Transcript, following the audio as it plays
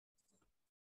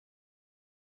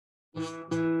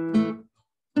The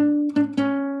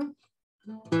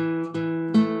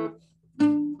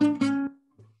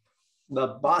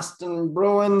Boston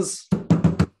Bruins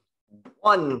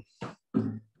won.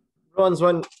 Bruins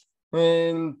won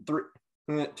in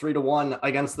 3-1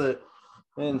 against the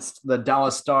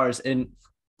Dallas Stars in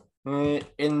the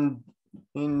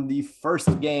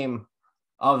first game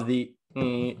of their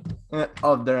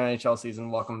NHL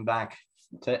season. Welcome back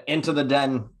to Into the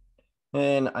Den,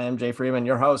 and I am Jay Freeman,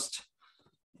 your host.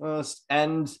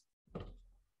 And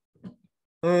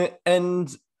I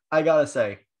gotta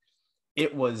say,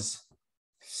 it was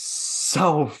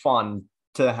so fun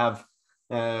to have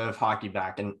hockey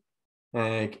back, and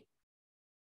I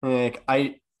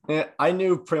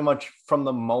knew pretty much from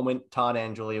the moment Todd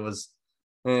Angeli was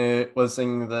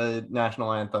singing the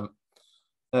national anthem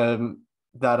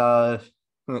that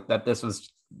this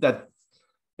was that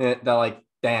like,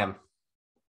 damn,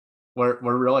 we're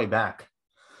really back.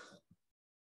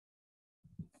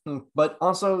 But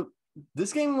also,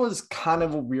 this game was kind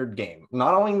of a weird game.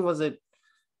 Not only was it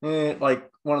like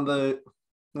one of the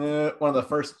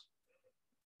first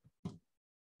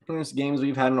games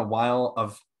we've had in a while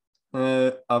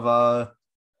not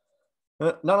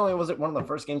only was it one of the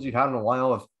first games we've had in a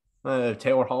while of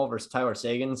Taylor Hall versus Tyler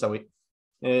Seguin, so we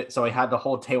had the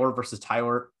whole Taylor versus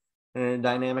Tyler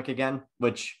dynamic again,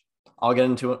 which I'll get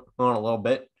into it in a little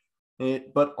bit.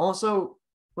 But also,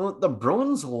 the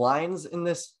Bruins lines in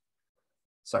this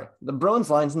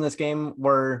game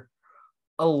were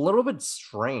a little bit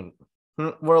strange.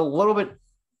 Were a little bit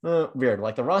weird.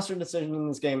 Like, the roster decisions in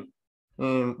this game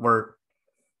were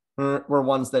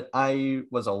ones that I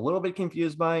was a little bit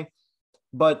confused by.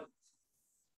 But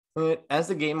as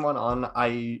the game went on,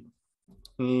 I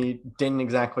didn't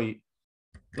exactly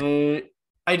care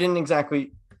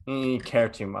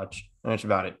too much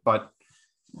about it. But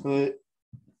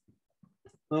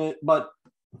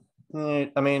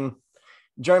I mean,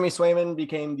 Jeremy Swayman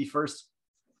became the first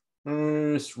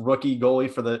rookie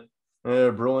goalie for the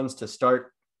Bruins to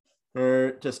start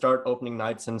opening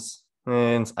night since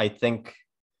I think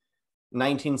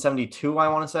 1972, I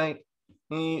want to say.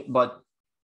 But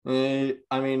I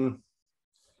mean,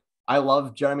 I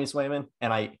love Jeremy Swayman,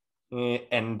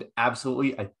 and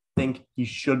absolutely, I think he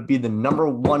should be the number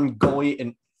one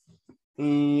goalie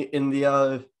in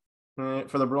the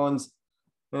for the Bruins.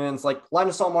 And it's like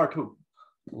Linus Ullmark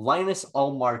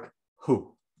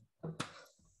who?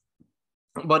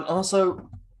 But also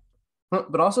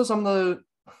some of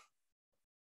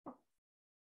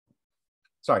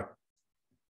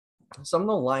the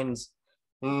lines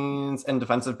and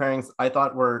defensive pairings I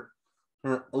thought were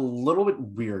a little bit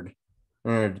weird.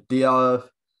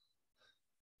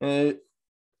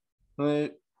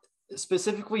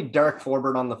 Specifically Derek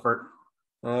Forbort on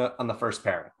the first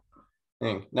pairing.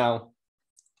 Now,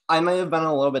 I may have been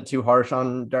a little bit too harsh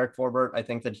on Derek Forbort. I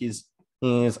think that he's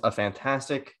a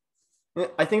fantastic.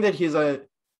 I think that he's a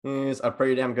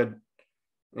pretty damn good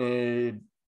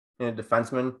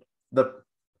defenseman. The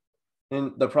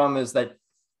problem is that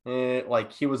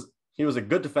like he was a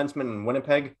good defenseman in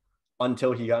Winnipeg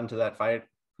until he got into that fight,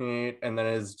 and then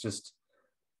is just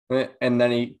and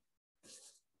then he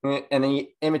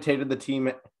imitated the team,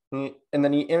 and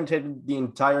then he imitated the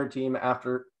entire team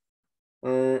after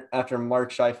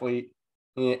Mark Scheifele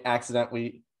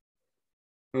accidentally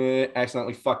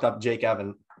fucked up Jake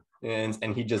Evan,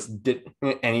 and he just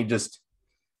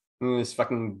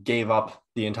fucking gave up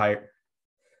the entire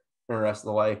rest of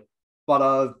the way.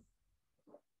 But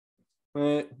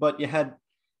you had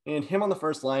him on the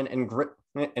first line, and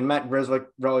Matt Grzelcyk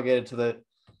relegated to the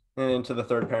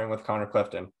third pairing with Connor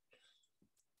Clifton.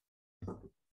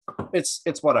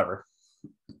 It's whatever.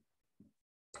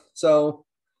 So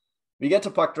we get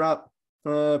to puck drop,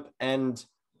 and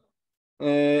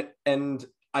I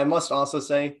must also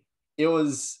say it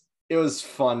was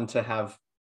fun to have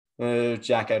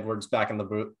Jack Edwards back in the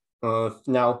booth.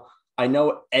 Now, I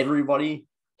know everybody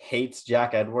hates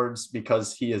Jack Edwards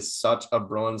because he is such a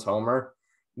Bruins homer,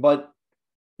 but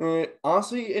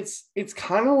honestly, it's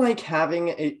kind of like having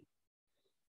a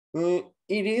it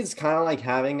is kind of like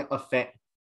having a fan.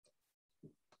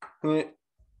 It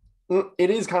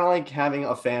is kind of like having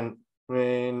a fan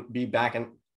be back and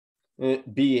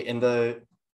be in the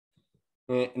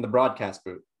broadcast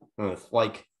booth.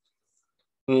 Like,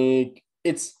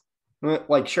 it's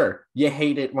like, sure, you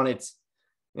hate it when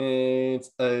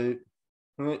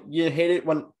you hate it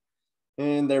when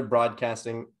they're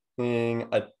broadcasting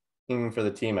a thing for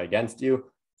the team against you,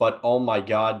 but oh my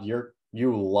god, you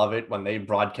love it when they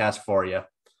broadcast for you.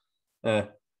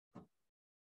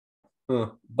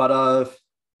 But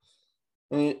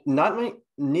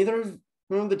neither of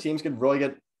the teams could really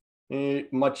get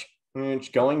much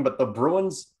going, but the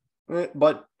Bruins,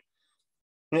 but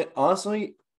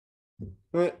honestly,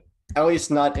 at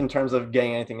least not in terms of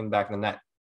getting anything in the back of the net.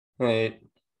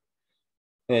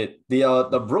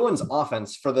 The Bruins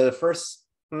offense for the first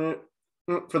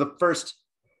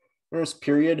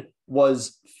period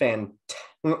was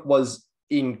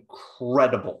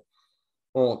incredible.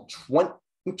 Well,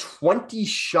 20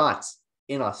 shots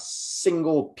in a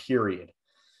single period.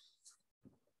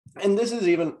 And this is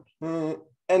even,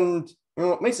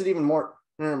 what makes it even more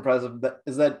impressive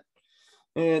is that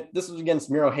this was against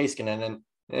Miro Heiskanen,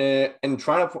 and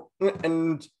trying to,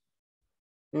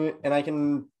 and I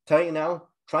can tell you now,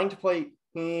 trying to play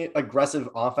aggressive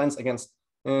offense against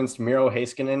Miro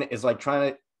Heiskanen is like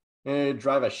trying to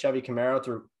drive a Chevy Camaro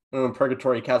through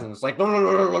purgatory chasm. It's like, but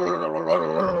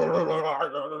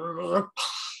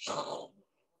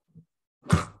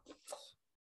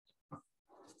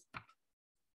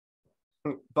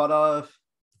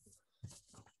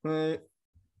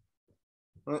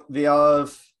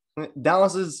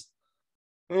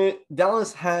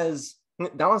Dallas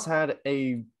had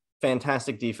a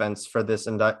fantastic defense for this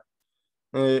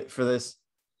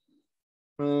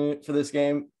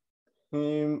game.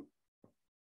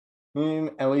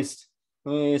 At least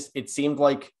it seemed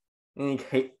like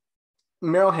Miro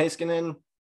Heiskanen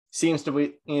seems to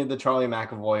be the Charlie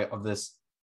McAvoy of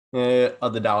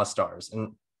the Dallas Stars,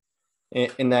 and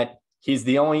in that he's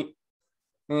the only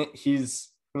he's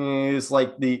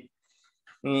like the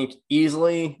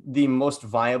easily the most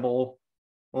viable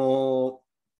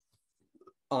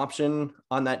option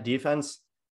on that defense.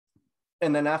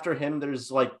 And then after him, there's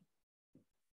like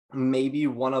maybe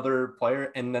one other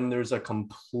player, and then there's a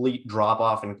complete drop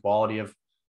off in quality of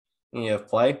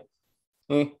play.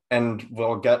 And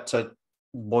we'll get to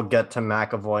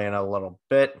McAvoy in a little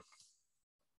bit.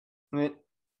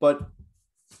 But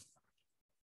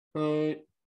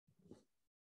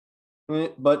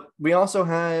we also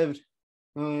had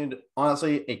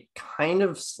honestly a kind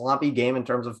of sloppy game in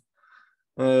terms of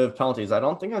penalties. I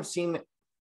don't think I've seen.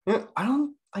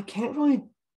 I can't really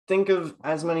think of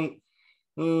as many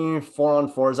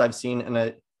 4-on-4s I've seen in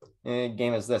a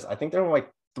game as this. I think there were like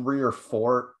 3 or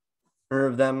 4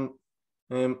 of them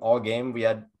all game. We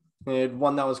had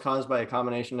one that was caused by a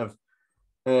combination of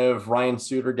Ryan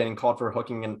Suter getting called for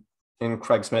hooking and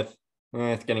Craig Smith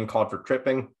getting called for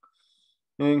tripping.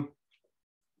 And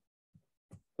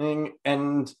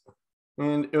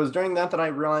it was during that I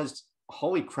realized,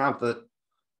 holy crap, that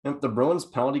the Bruins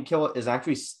penalty kill is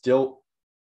actually still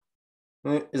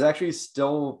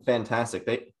fantastic.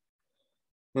 They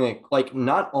like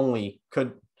not only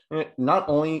did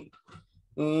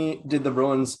the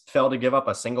Bruins fail to give up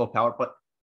a single power play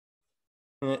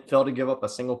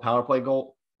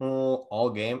goal all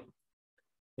game,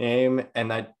 and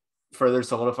that further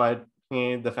solidified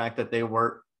the fact that they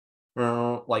were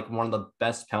like one of the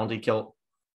best penalty kill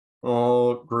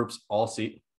groups all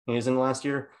season last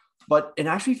year. But it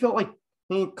actually felt like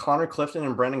Connor Clifton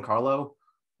and Brandon Carlo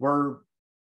were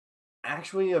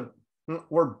actually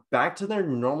were back to their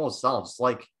normal selves.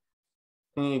 Like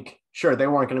sure, they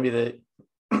weren't going to be the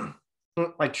they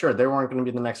weren't going to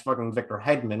be the next fucking Victor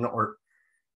Hedman or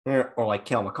like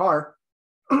Cale Makar.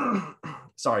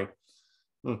 Sorry.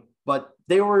 But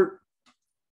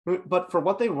for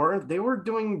what they were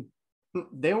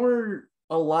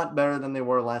a lot better than they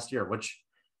were last year, which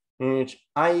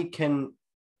I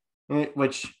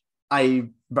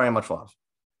very much love.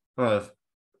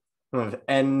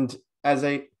 And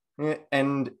it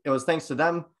was thanks to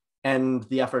them and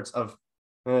the efforts of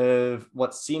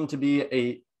what seemed to be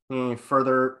a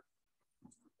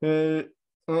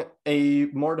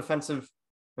more defensive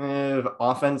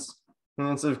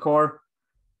offensive core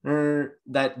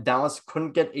that Dallas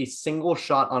couldn't get a single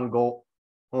shot on goal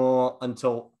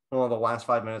until the last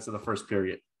 5 minutes of the first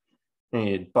period.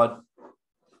 But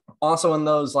also in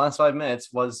those last 5 minutes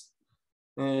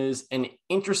is an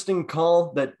interesting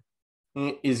call that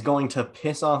is going to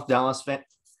piss off Dallas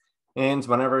fans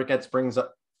whenever it gets brought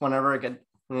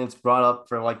up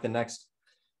for like the next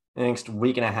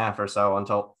week and a half or so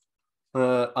until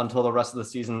the rest of the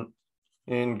season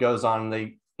goes on.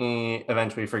 They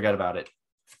eventually forget about it.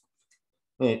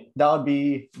 That would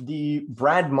be the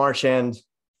Brad Marchand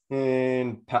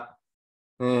and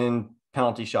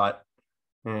penalty shot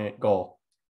goal.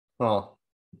 Well,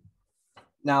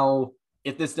 now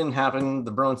if this didn't happen,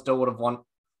 the Bruins still would have won.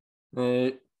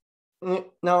 Now,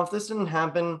 if this didn't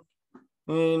happen,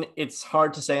 it's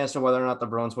hard to say as to whether or not the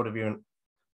Bruins would have even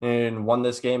won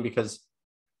this game because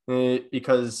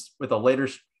with a later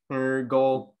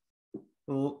goal,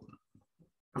 it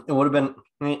would have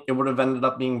ended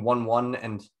up being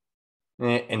 1-1,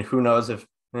 and who knows if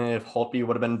Holtby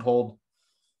would have been pulled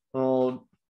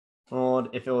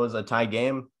if it was a tie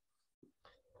game.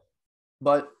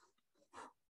 But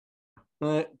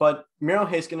Miro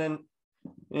Heiskanen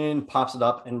pops it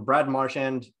up, and Brad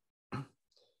Marchand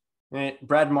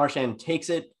takes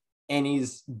it, and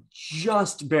he's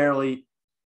just barely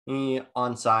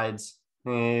on sides.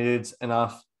 It's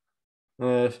enough,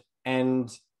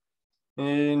 and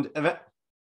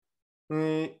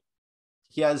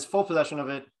he has full possession of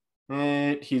it.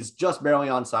 He's just barely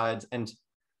on sides, and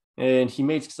he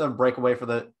makes a breakaway for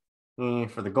the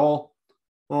goal,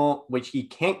 which he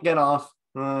can't get off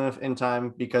in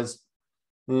time because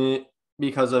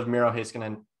of Miro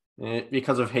Heiskanen,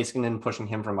 because of Heiskanen pushing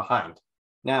him from behind.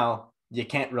 Now you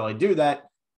can't really do that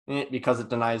because it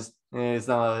denies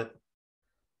them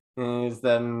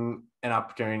an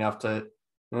opportunity enough to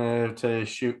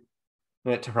shoot,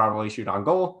 to probably shoot on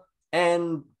goal,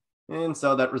 and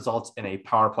so that results in a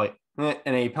power play,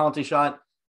 in a penalty shot,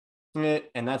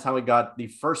 and that's how we got the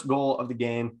first goal of the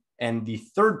game, and the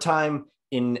third time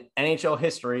in NHL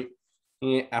history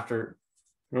after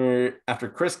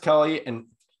Chris Kelly and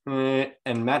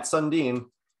Matt Sundin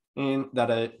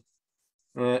that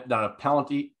a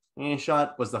penalty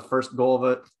shot was the first goal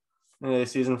of a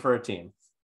season for a team.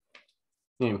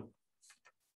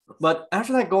 But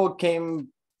after that goal came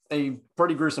a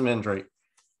pretty gruesome injury.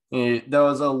 There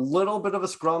was a little bit of a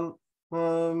scrum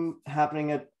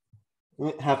happening at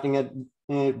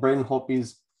Braden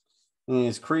Holtby's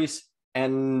crease,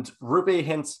 and Rupe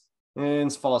Hintz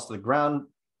falls to the ground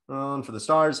for the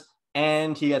Stars,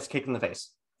 and he gets kicked in the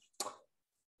face.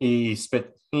 He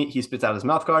spits out his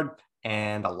mouth guard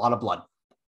and a lot of blood.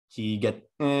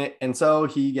 And so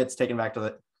he gets taken back to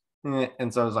the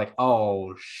and so it's like,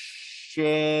 oh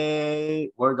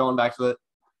shit, we're going to the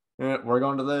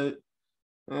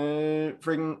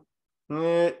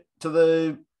to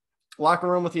the locker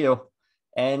room with you.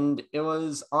 And it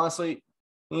was honestly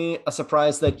a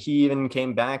surprise that he even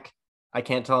came back. I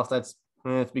can't tell if that's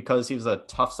it's because he was a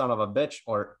tough son of a bitch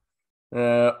or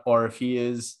if he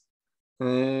is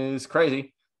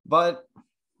crazy. But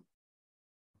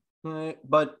I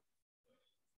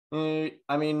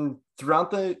mean,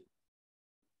 throughout the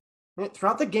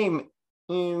game,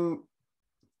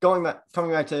 coming back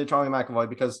to Charlie McAvoy,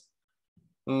 because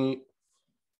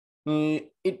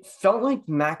it felt like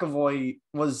McAvoy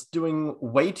was doing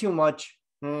way too much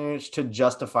to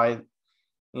justify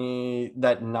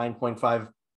that $9.5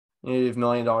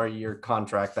 million a year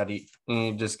contract that he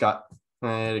just got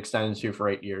extended to for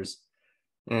 8 years.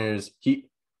 He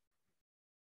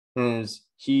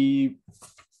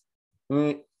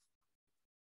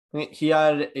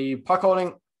had a puck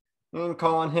holding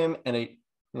call on him and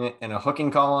a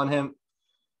hooking call on him,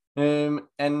 and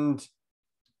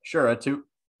sure, two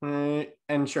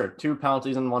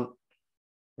penalties in one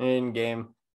game.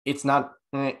 It's not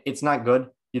good.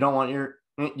 You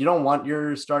don't want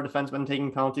your star defenseman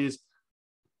taking penalties.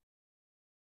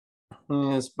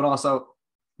 Yes, but also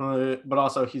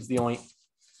he's the only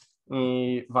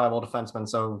viable defenseman,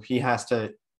 so he has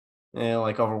to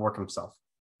overwork himself.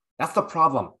 That's the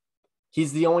problem.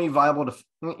 He's the only viable.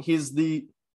 He's the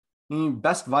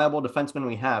best viable defenseman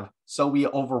we have, so we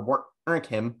overwork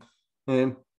him,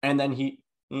 and then he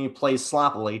plays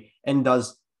sloppily and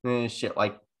does shit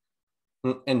like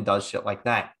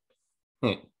that.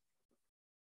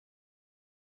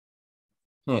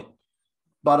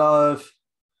 But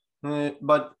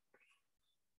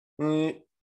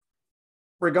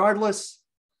regardless,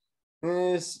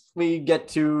 we get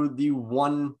to the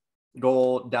one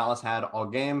goal Dallas had all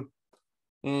game.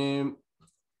 The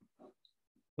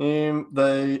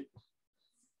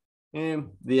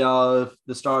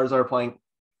Stars are playing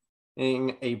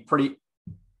a pretty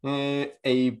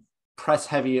a press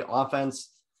heavy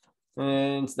offense,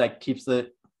 and that keeps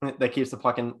the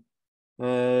puck in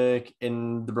the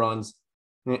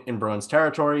Bruins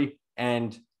territory,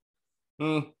 and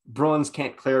Bruins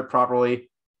can't clear it properly.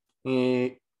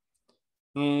 And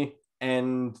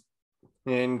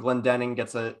Glendening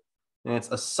gets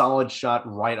it's a solid shot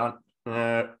right on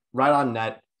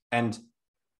net, and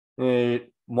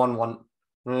 1-1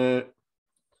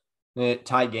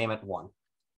 tie game at 1.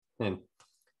 And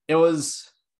it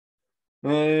was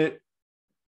no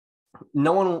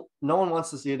one wants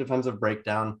to see a defensive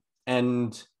breakdown,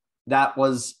 and that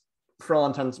was for all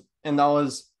intents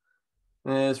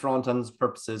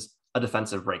purposes a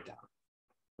defensive breakdown.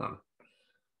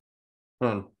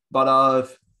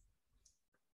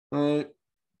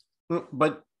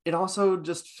 But it also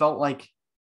just felt like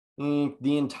the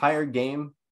entire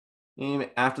game,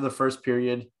 after the first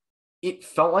period, it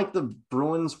felt like the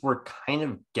Bruins were kind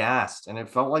of gassed, and it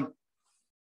felt like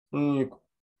it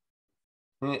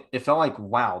felt like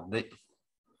wow.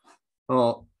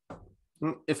 Well,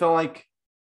 it felt like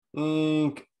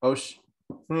oh,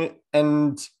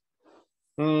 and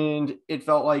it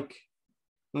felt like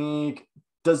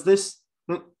does this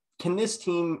can this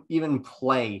team even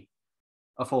play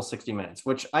a full 60 minutes,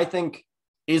 which I think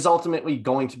is ultimately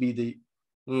going to be the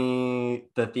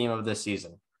theme of this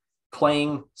season,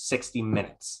 playing 60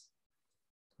 minutes,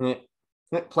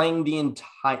 playing the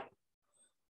entire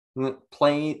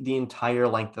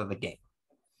length of the game.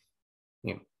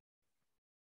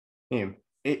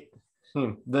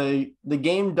 The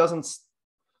game doesn't.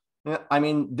 I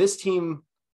mean, this team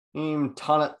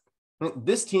taught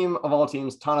this team of all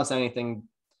teams taught us anything.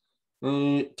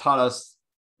 Taught us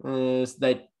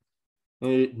that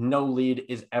no lead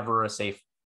is ever a safe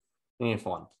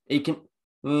one. It can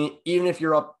even if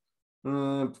you're up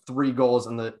 3 goals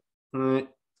in the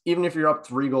even if you're up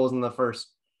 3 goals in the first,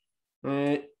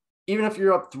 even if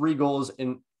you're up 3 goals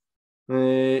in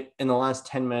the last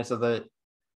 10 minutes of the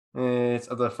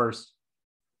first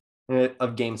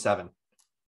of Game 7,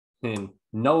 and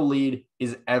no lead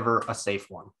is ever a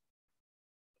safe one.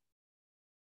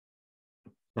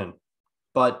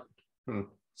 But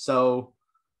so,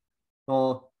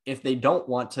 well, if they don't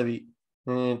want to be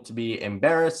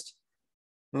embarrassed,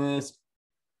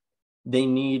 they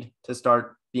need to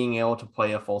start being able to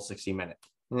play a full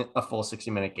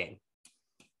 60-minute game.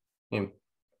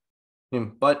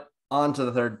 But on to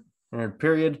the third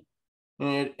period,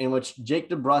 in which Jake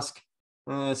DeBrusk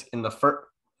in the first.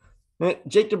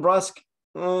 Jake DeBrusk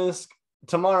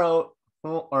tomorrow,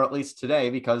 or at least today,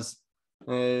 because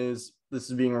this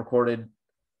is being recorded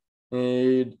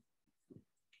at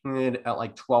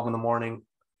like 12 in the morning.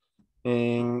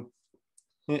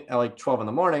 At like 12 in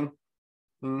the morning,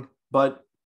 but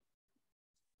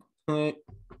I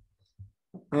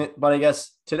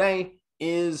guess today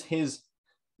is his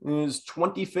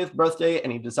 25th birthday,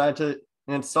 and he decided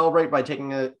to celebrate by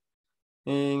taking a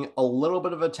little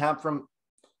bit of a tap from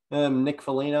Nick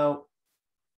Foligno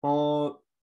off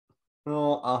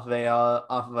of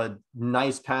a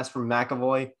nice pass from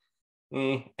McAvoy,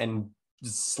 and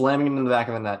just slamming it in the back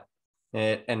of the net.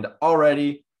 And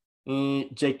already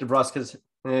Jake DeBrusk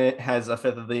has a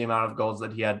fifth of the amount of goals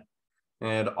that he had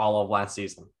all of last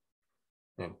season.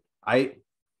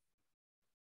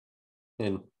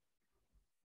 And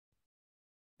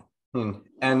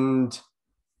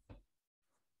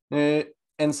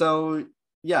so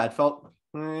yeah, it felt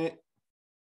I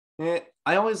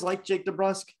always liked Jake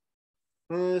DeBrusk,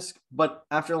 but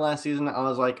after last season I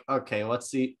was like, okay, let's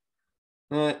see.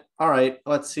 All right,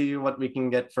 let's see what we can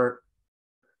get for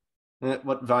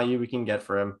what value we can get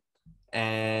for him.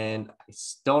 And I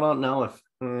still don't know if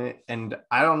and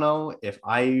I don't know if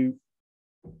I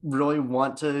really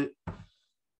want to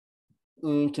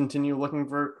continue looking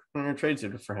for a trade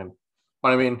suitor for him.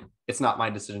 But I mean, it's not my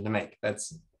decision to make.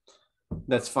 That's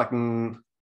fucking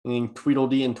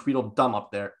Tweedledee and Tweedledum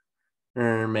up there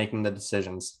making the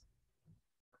decisions.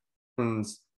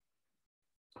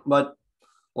 But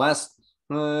last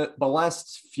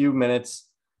few minutes,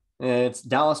 it's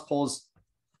Dallas pulls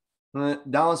Braden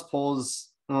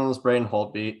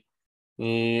Holtby,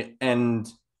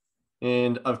 and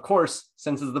of course,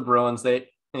 since it's the Bruins, they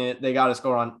got to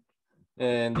score on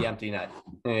the empty net,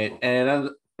 and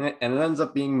it ends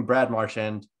up being Brad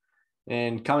Marchand,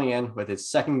 and coming in with his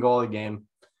second goal of the game,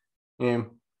 and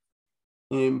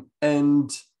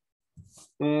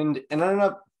ended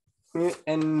up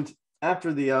and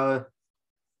after the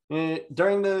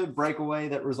during the breakaway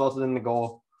that resulted in the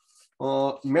goal,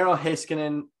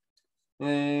 Heinouskanen,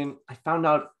 and I found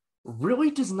out,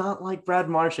 really does not like Brad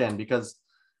Marchand because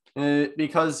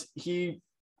he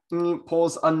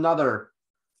pulls another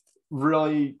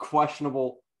really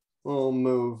questionable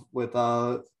move with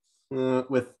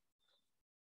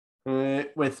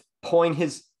pulling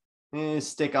his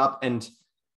stick up and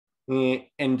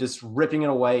just ripping it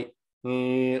away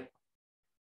in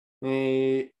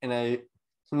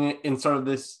sort of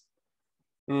this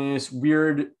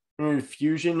weird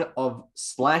fusion of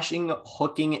slashing,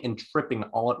 hooking, and tripping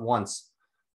all at once.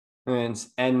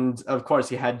 And of course,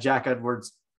 he had Jack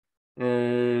Edwards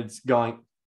going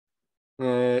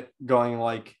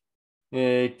like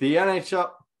the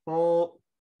NHL will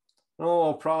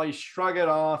probably shrug it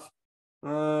off,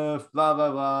 blah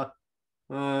blah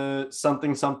blah,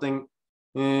 something something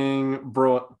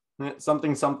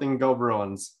go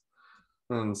Bruins.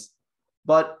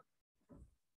 But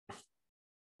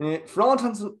for all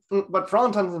intents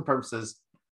and purposes,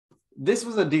 this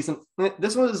was a decent night.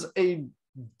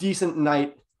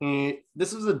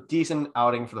 This was a decent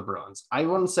outing for the Bruins. I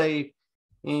wouldn't say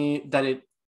that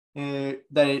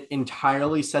that it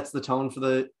entirely sets the tone for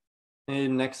the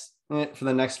next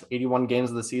 81 games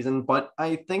of the season. But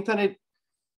I think that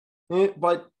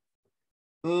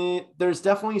there's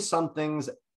definitely some things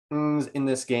in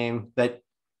this game that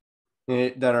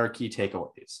are key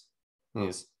takeaways,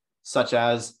 such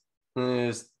as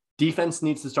defense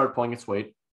needs to start pulling its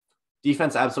weight.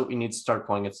 Defense absolutely needs to start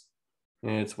pulling its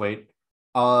weight.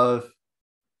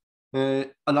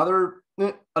 Another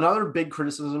big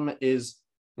criticism is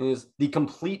the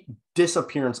complete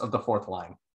disappearance of the fourth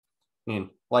line.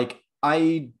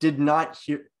 I did not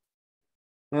hear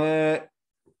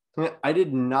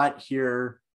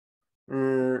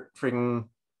freaking.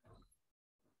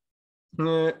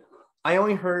 I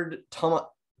only heard Tomas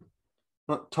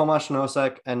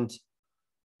Nosek and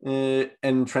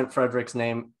Trent Frederick's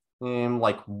name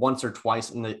like once or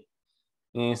twice in the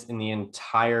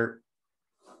entire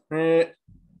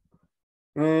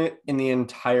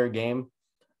game.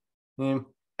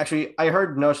 Actually, I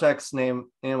heard Nosek's name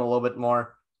a little bit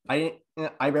more. I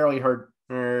barely heard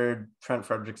Trent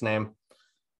Frederick's name.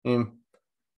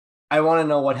 I want to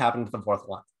know what happened to the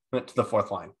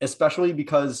fourth line, especially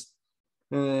because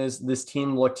this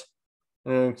team looked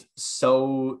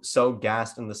so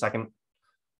gassed in the second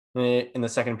period, in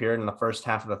the first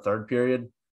half of the third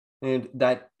period,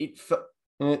 that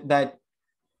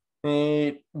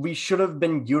we should have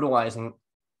been utilizing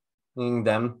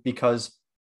them, because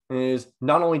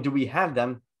not only do we have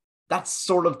them, that's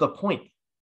sort of the point.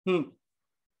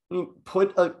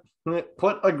 Put a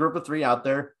group of three out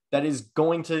there that is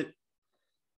going to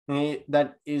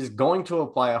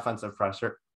apply offensive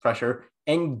pressure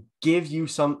and give your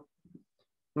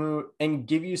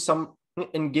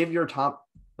top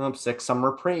six some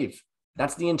reprieve.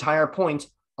 That's the entire point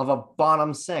of a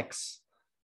bottom six.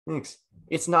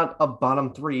 It's not a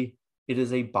bottom three, it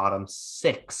is a bottom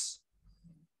six.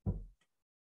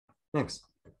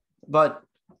 But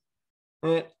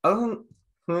I wouldn't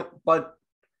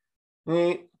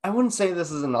say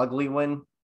this is an ugly win.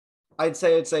 I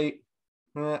wouldn't say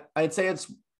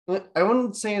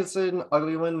it's an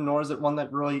ugly win, nor is it one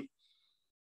that really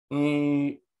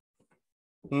it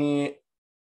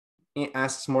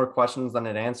asks more questions than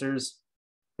it answers.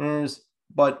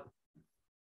 But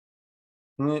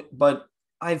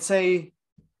I'd say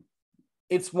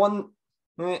it's one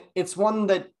that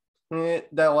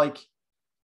like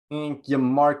you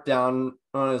mark down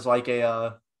as like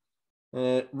a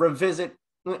revisit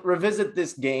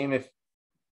this game if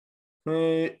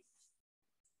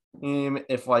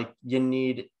like you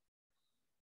need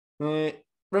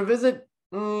revisit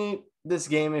this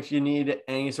game if you need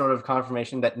any sort of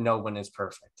confirmation that no one is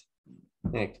perfect.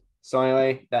 So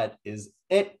anyway, that is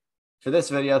it for this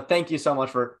video. Thank you so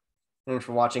much for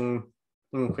watching.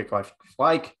 Quick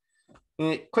like,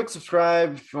 quick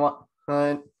subscribe if you want,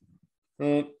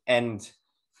 and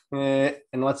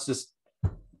let's just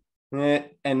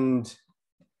and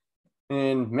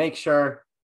make sure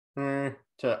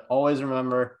to always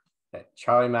remember that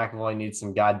Charlie McAvoy needs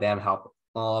some goddamn help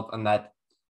on that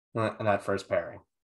first pairing.